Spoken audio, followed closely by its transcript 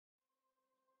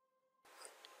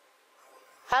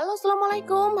Halo,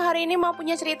 assalamualaikum. Hari ini mau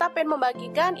punya cerita, pengen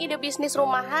membagikan ide bisnis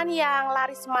rumahan yang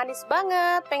laris manis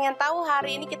banget. Pengen tahu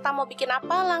hari ini kita mau bikin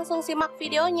apa? Langsung simak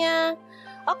videonya.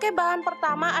 Oke, bahan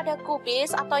pertama ada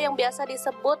kubis atau yang biasa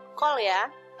disebut kol ya.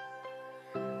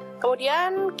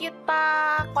 Kemudian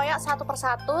kita koyak satu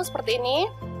persatu seperti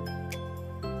ini.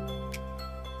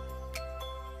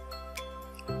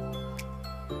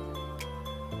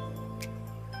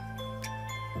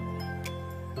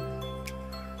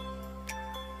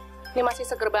 Ini masih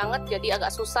seger banget, jadi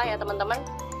agak susah ya teman-teman.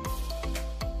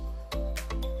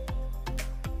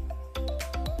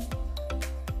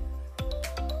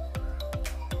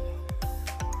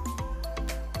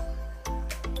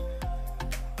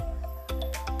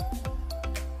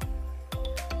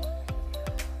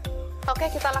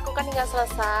 Oke, kita lakukan hingga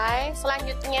selesai.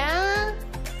 Selanjutnya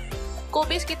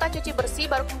kubis kita cuci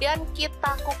bersih, baru kemudian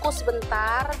kita kukus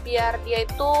sebentar biar dia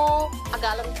itu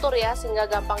agak lentur ya, sehingga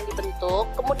gampang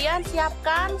dibentuk. Kemudian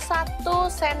siapkan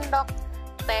 1 sendok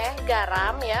teh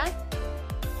garam ya.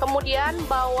 Kemudian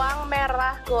bawang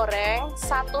merah goreng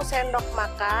 1 sendok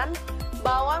makan,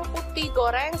 bawang putih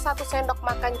goreng 1 sendok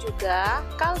makan juga,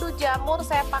 kaldu jamur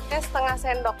saya pakai setengah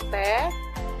sendok teh.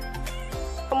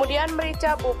 Kemudian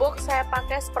merica bubuk saya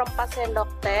pakai 1/4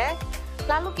 sendok teh.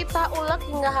 Lalu kita ulek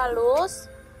hingga halus.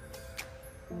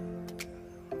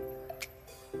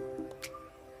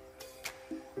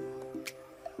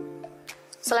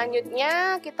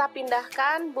 Selanjutnya kita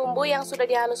pindahkan bumbu yang sudah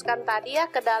dihaluskan tadi ya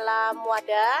ke dalam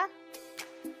wadah.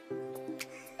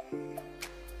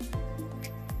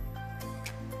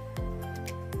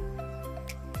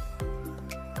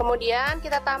 Kemudian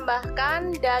kita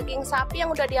tambahkan daging sapi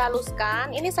yang udah dihaluskan.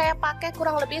 Ini saya pakai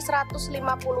kurang lebih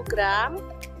 150 gram.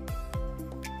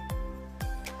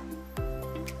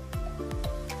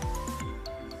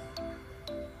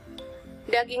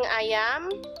 Daging ayam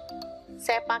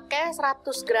saya pakai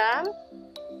 100 gram.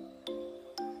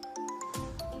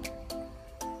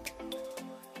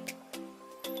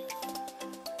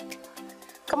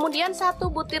 Kemudian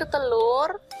 1 butir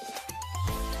telur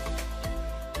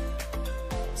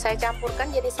saya campurkan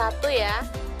jadi 1 ya.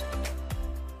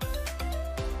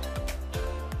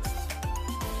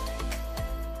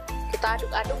 Kita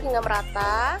aduk-aduk hingga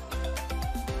merata.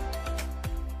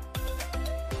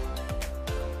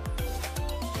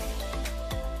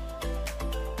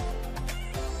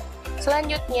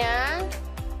 Selanjutnya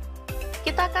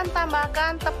kita akan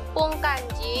tambahkan tepung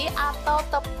kanji atau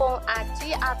tepung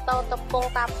aci atau tepung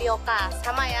tapioka,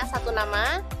 sama ya, satu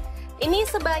nama. Ini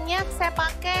sebanyak saya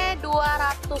pakai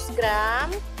 200 gram.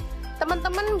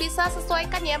 Teman-teman bisa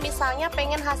sesuaikan ya, misalnya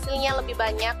pengen hasilnya lebih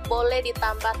banyak boleh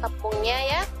ditambah tepungnya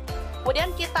ya.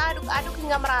 Kemudian kita aduk-aduk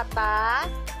hingga merata.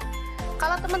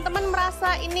 Kalau teman-teman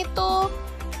merasa ini tuh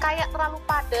kayak terlalu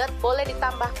padat, boleh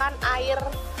ditambahkan air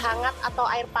hangat atau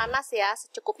air panas ya,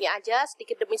 secukupnya aja,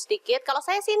 sedikit demi sedikit. Kalau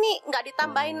saya sini nggak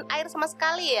ditambahin air sama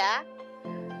sekali ya.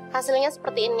 Hasilnya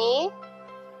seperti ini.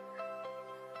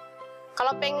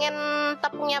 Kalau pengen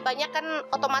tepungnya banyak kan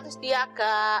otomatis dia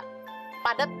agak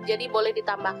padat, jadi boleh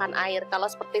ditambahkan air. Kalau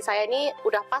seperti saya ini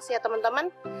udah pas ya teman-teman.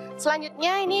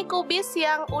 Selanjutnya ini kubis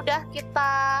yang udah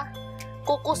kita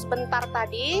kukus bentar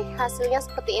tadi, hasilnya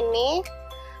seperti ini.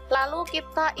 Lalu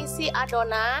kita isi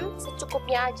adonan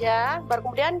secukupnya aja, baru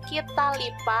kemudian kita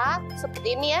lipat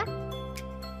seperti ini ya.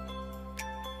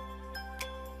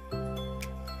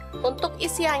 Untuk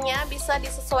isiannya bisa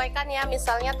disesuaikan ya,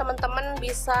 misalnya teman-teman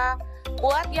bisa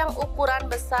buat yang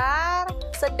ukuran besar,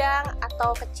 sedang,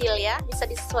 atau kecil ya. Bisa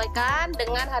disesuaikan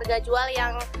dengan harga jual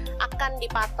yang akan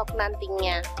dipatok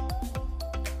nantinya.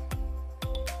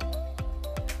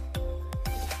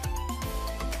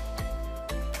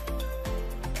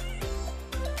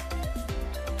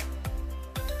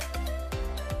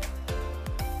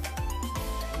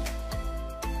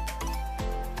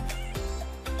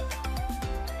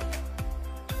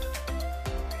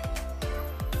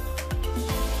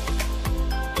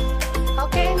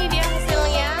 Oke, ini dia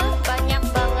hasilnya, banyak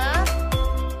banget.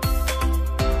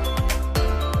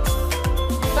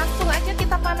 Langsung aja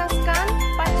kita panaskan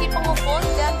panci pengukus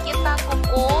dan kita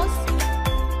kukus.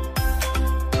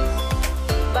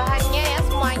 Bahannya ya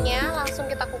semuanya, langsung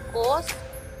kita kukus.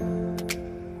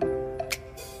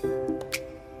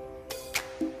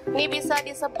 Ini bisa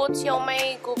disebut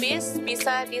siomay kubis,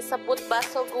 bisa disebut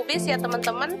bakso kubis ya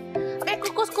teman-teman. Oke,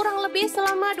 kukus kurang lebih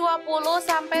selama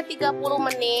 20-30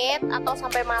 menit atau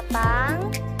sampai matang.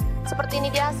 Seperti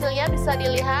ini dia hasilnya, bisa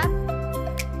dilihat.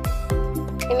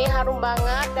 Ini harum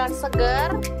banget dan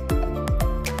segar.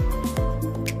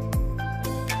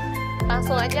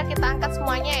 Langsung aja kita angkat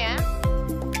semuanya ya.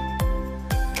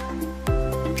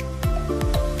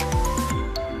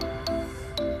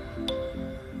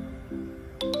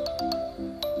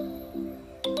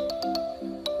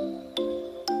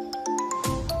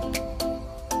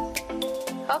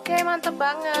 Oke, mantep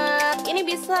banget. Ini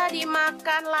bisa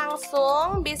dimakan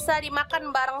langsung, bisa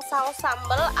dimakan bareng saus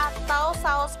sambal atau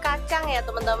saus kacang ya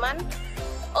teman-teman.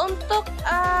 Untuk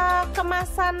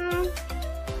kemasan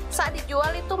saat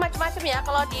dijual itu macam-macam ya.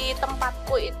 Kalau di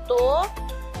tempatku itu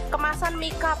kemasan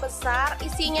mika besar,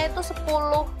 isinya itu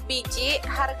 10 biji,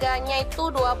 harganya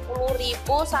itu 20.000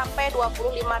 sampai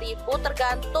 25.000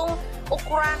 tergantung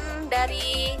ukuran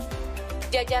dari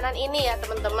jajanan ini ya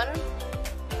teman-teman.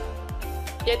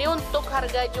 Jadi untuk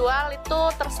harga jual itu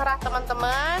terserah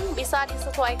teman-teman, bisa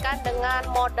disesuaikan dengan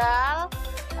modal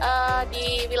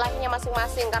di wilayahnya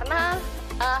masing-masing, karena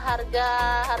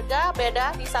harga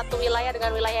beda di satu wilayah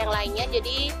dengan wilayah yang lainnya,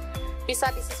 jadi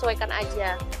bisa disesuaikan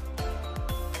aja.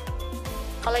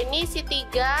 Kalau ini isi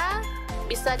 3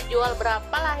 bisa dijual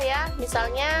berapa lah ya,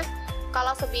 misalnya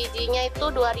kalau sebijinya itu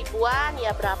 2.000-an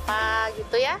ya berapa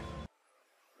gitu ya.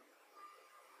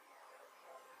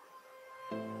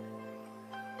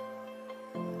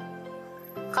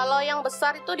 Kalau yang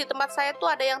besar itu di tempat saya tuh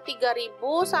ada yang 3.000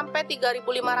 sampai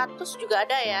 3.500 juga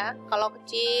ada ya. Kalau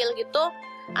kecil gitu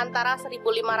antara 1.500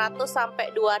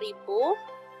 sampai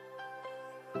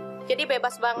 2.000. Jadi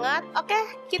bebas banget. Oke,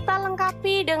 kita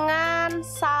lengkapi dengan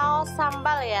saus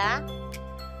sambal ya.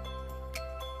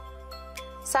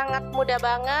 Sangat mudah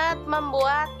banget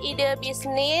membuat ide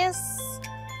bisnis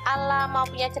ala mau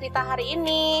punya cerita hari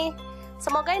ini.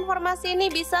 Semoga informasi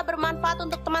ini bisa bermanfaat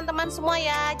untuk teman-teman semua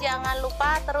ya. Jangan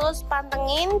lupa terus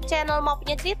pantengin channel Mau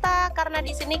Punya Cerita, karena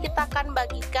di sini kita akan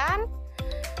bagikan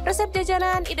resep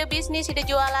jajanan, ide bisnis, ide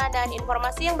jualan, dan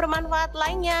informasi yang bermanfaat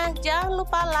lainnya. Jangan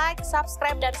lupa like,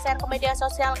 subscribe, dan share ke media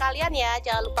sosial kalian ya.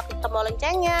 Jangan lupa klik tombol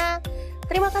loncengnya.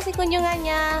 Terima kasih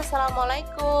kunjungannya.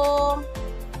 Assalamualaikum.